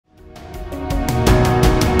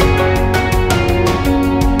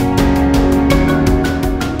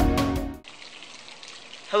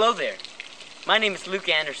My name is Luke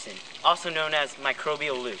Anderson, also known as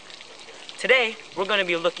Microbial Luke. Today, we're going to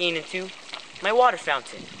be looking into my water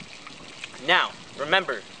fountain. Now,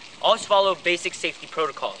 remember, always follow basic safety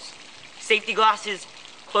protocols. Safety glasses,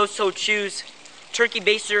 closed-toed shoes, turkey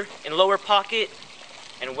baster in lower pocket,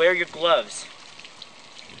 and wear your gloves.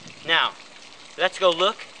 Now, let's go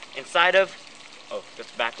look inside of, oh,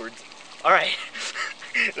 that's backwards. All right,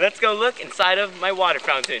 let's go look inside of my water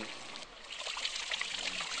fountain.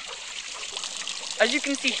 As you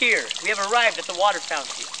can see here, we have arrived at the water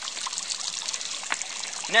fountain.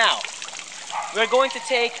 Now, we're going to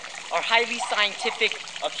take our highly scientific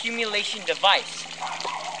accumulation device,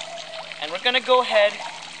 and we're going to go ahead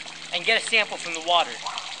and get a sample from the water.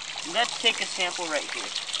 Let's take a sample right here.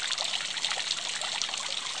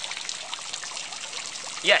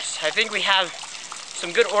 Yes, I think we have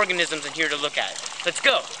some good organisms in here to look at. Let's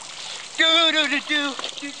go.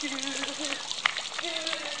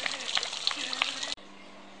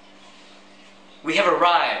 We have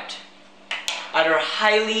arrived at our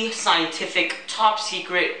highly scientific, top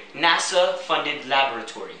secret, NASA-funded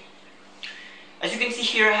laboratory. As you can see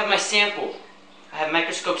here, I have my sample. I have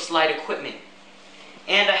microscope slide equipment.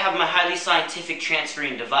 And I have my highly scientific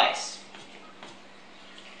transferring device.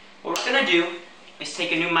 What we're going to do is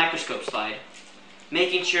take a new microscope slide,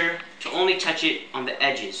 making sure to only touch it on the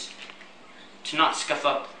edges, to not scuff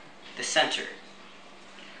up the center.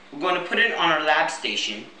 We're going to put it on our lab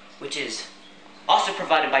station, which is also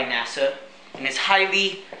provided by NASA, and is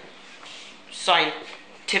highly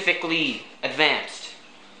scientifically advanced.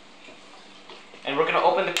 And we're going to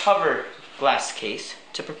open the cover glass case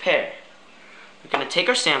to prepare. We're going to take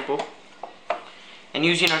our sample, and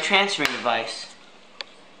using our transferring device,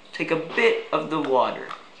 take a bit of the water.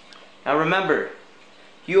 Now remember,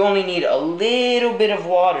 you only need a little bit of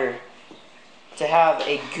water to have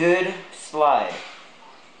a good slide.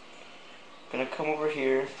 I'm going to come over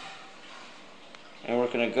here, and we're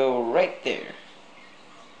going to go right there.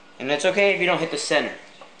 And that's okay if you don't hit the center.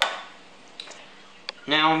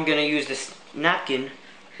 Now I'm going to use this napkin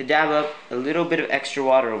to dab up a little bit of extra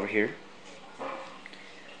water over here.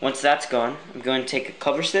 Once that's gone, I'm going to take a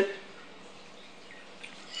cover slip,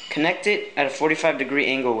 connect it at a 45-degree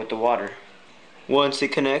angle with the water. Once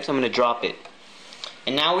it connects, I'm going to drop it.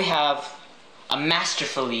 And now we have a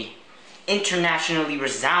masterfully, internationally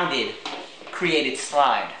resounded, created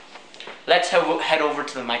slide. Let's head over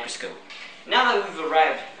to the microscope. Now that we've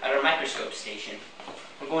arrived at our microscope station,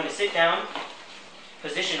 we're going to sit down,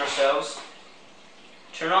 position ourselves,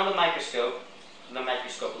 turn on the microscope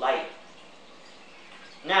light.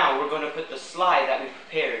 Now we're going to put the slide that we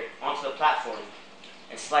prepared onto the platform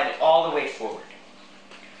and slide it all the way forward.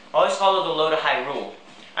 Always follow the low to high rule.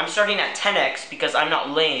 I'm starting at 10x because I'm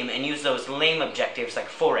not lame and use those lame objectives like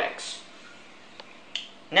 4x.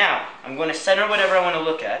 Now, I'm going to center whatever I want to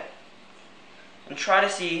look at and try to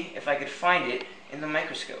see if I could find it in the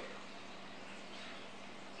microscope.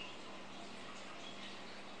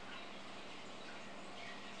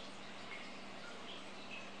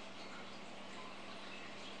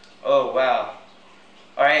 Oh wow.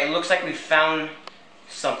 Alright, it looks like we found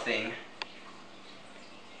something.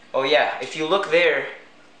 Oh yeah, if you look there,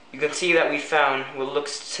 you can see that we found what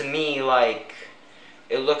looks to me like,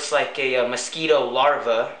 it looks like a mosquito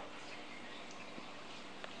larva.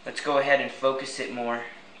 Let's go ahead and focus it more.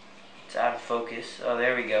 It's out of focus. Oh,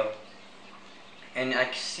 there we go. And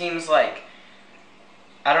it seems like,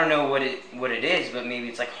 I don't know what it is, but maybe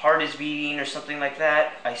it's like heart is beating or something like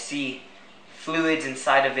that. I see fluids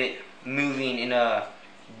inside of it moving in a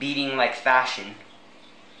beating-like fashion,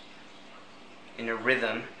 in a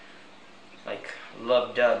rhythm, like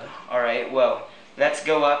lub-dub. Alright, well, let's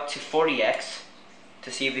go up to 40x to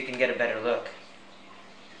see if we can get a better look.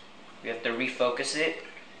 We have to refocus it.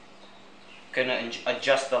 Gonna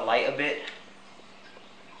adjust the light a bit.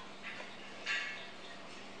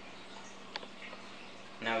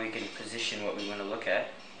 Now we can position what we want to look at.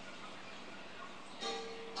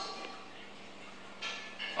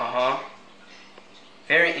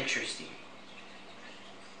 Very interesting.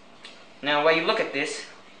 Now while you look at this,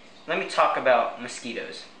 let me talk about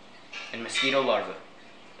mosquitoes and mosquito larvae.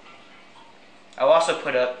 I'll also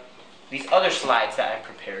put up these other slides that I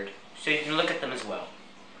prepared so you can look at them as well.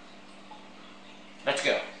 Let's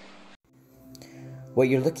go. What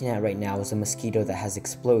you're looking at right now is a mosquito that has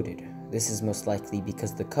exploded. This is most likely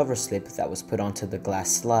because the cover slip that was put onto the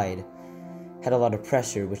glass slide had a lot of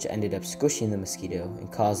pressure, which ended up squishing the mosquito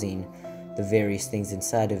and causing the various things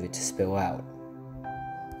inside of it to spill out.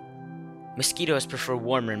 Mosquitoes prefer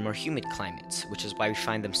warmer and more humid climates, which is why we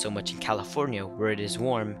find them so much in California, where it is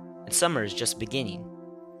warm and summer is just beginning.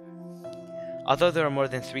 Although there are more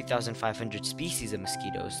than 3,500 species of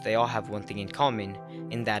mosquitoes, they all have one thing in common,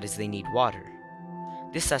 and that is they need water.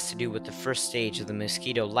 This has to do with the first stage of the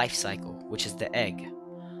mosquito life cycle, which is the egg.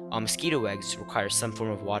 All mosquito eggs require some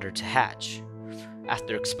form of water to hatch.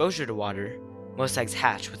 After exposure to water, most eggs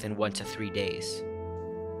hatch within 1 to 3 days.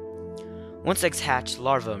 Once eggs hatch,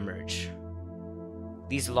 larvae emerge.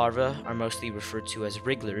 These larvae are mostly referred to as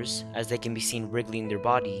wrigglers, as they can be seen wriggling their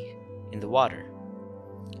body in the water.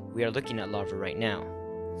 We are looking at larvae right now.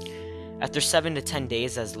 After 7 to 10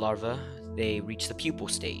 days as larvae, they reach the pupal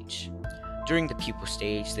stage. During the pupal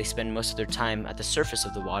stage, they spend most of their time at the surface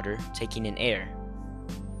of the water, taking in air.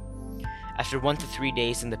 After 1 to 3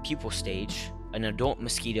 days in the pupal stage, an adult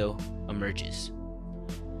mosquito emerges.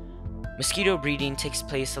 Mosquito breeding takes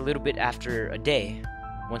place a little bit after a day,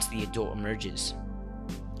 once the adult emerges.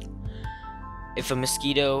 If a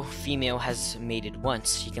mosquito female has mated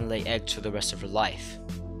once, she can lay eggs for the rest of her life.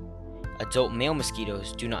 Adult male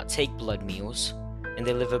mosquitoes do not take blood meals, and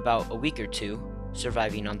they live about a week or two,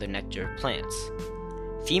 surviving on the nectar of plants.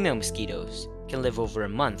 Female mosquitoes can live over a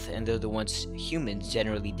month, and they're the ones humans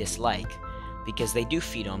generally dislike because they do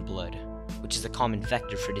feed on blood, which is a common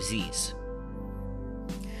vector for disease.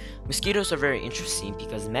 Mosquitoes are very interesting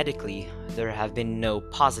because medically there have been no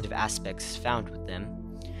positive aspects found with them.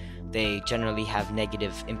 They generally have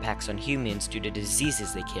negative impacts on humans due to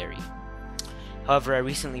diseases they carry. However, I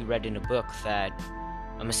recently read in a book that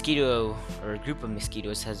a mosquito or a group of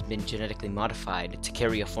mosquitoes has been genetically modified to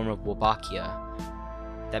carry a form of Wolbachia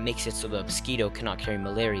that makes it so the mosquito cannot carry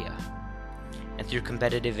malaria. And through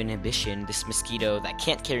competitive inhibition, this mosquito that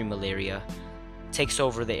can't carry malaria takes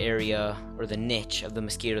over the area or the niche of the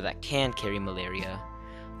mosquito that can carry malaria,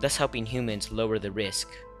 thus helping humans lower the risk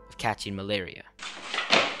of catching malaria.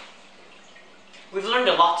 We've learned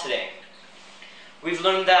a lot today. We've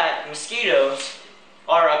learned that mosquitoes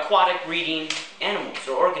are aquatic breeding animals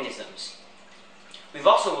or organisms. We've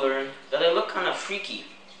also learned that they look kind of freaky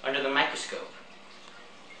under the microscope.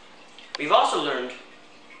 We've also learned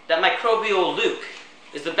that Microbial Luke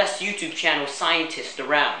is the best YouTube channel scientist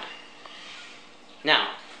around. Now,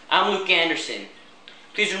 I'm Luke Anderson.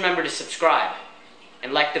 Please remember to subscribe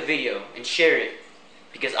and like the video and share it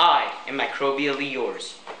because I am microbially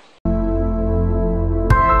yours.